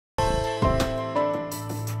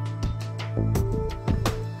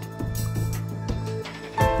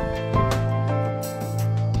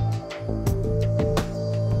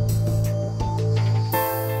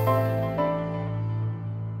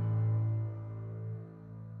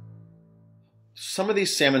some of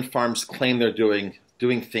these salmon farms claim they're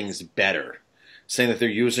doing things better, saying that they're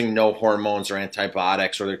using no hormones or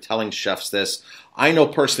antibiotics, or they're telling chefs this. I know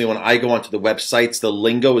personally when I go onto the websites, the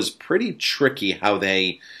lingo is pretty tricky how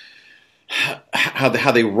they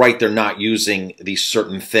write they're not using these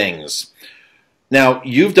certain things. Now,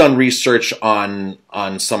 you've done research on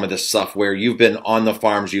some of this stuff where you've been on the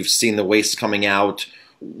farms, you've seen the waste coming out.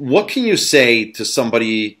 What can you say to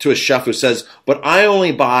somebody, to a chef who says, but I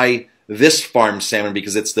only buy this farm salmon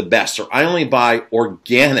because it's the best, or I only buy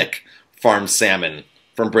organic farm salmon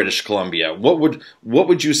from British Columbia? What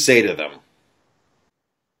would you say to them?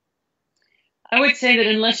 I would say that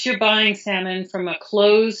unless you're buying salmon from a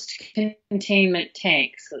closed containment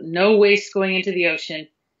tank, so no waste going into the ocean,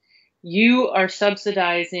 you are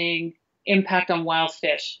subsidizing impact on wild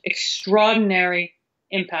fish, extraordinary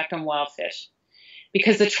impact on wild fish.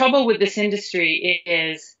 Because the trouble with this industry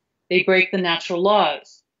is they break the natural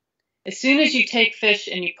laws. As soon as you take fish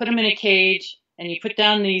and you put them in a cage and you put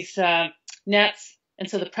down these nets, and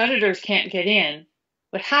so the predators can't get in,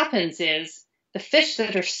 what happens is the fish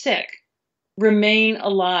that are sick remain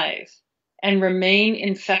alive and remain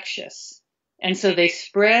infectious. And so they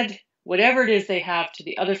spread whatever it is they have to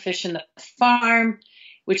the other fish in the farm,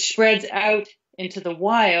 which spreads out into the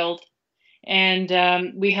wild.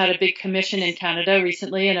 And we had a big commission in Canada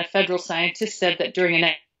recently, and a federal scientist said that during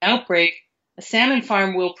an outbreak, a salmon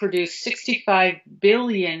farm will produce 65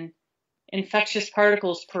 billion infectious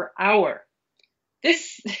particles per hour.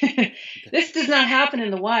 This does not happen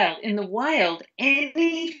in the wild. In the wild,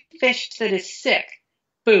 any fish that is sick,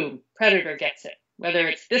 boom, predator gets it. Whether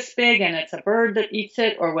it's this big and it's a bird that eats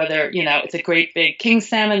it, or whether, it's a great big king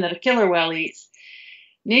salmon that a killer whale eats.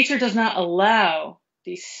 Nature does not allow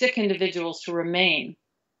these sick individuals to remain.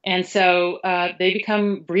 And so they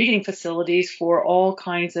become breeding facilities for all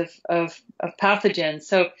kinds of pathogens.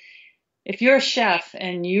 So if you're a chef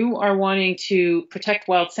and you are wanting to protect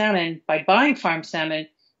wild salmon by buying farm salmon,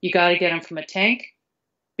 you got to get them from a tank,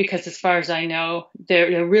 because as far as I know,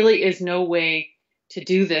 there really is no way to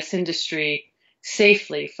do this industry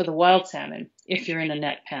safely for the wild salmon if you're in a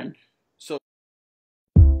net pen. So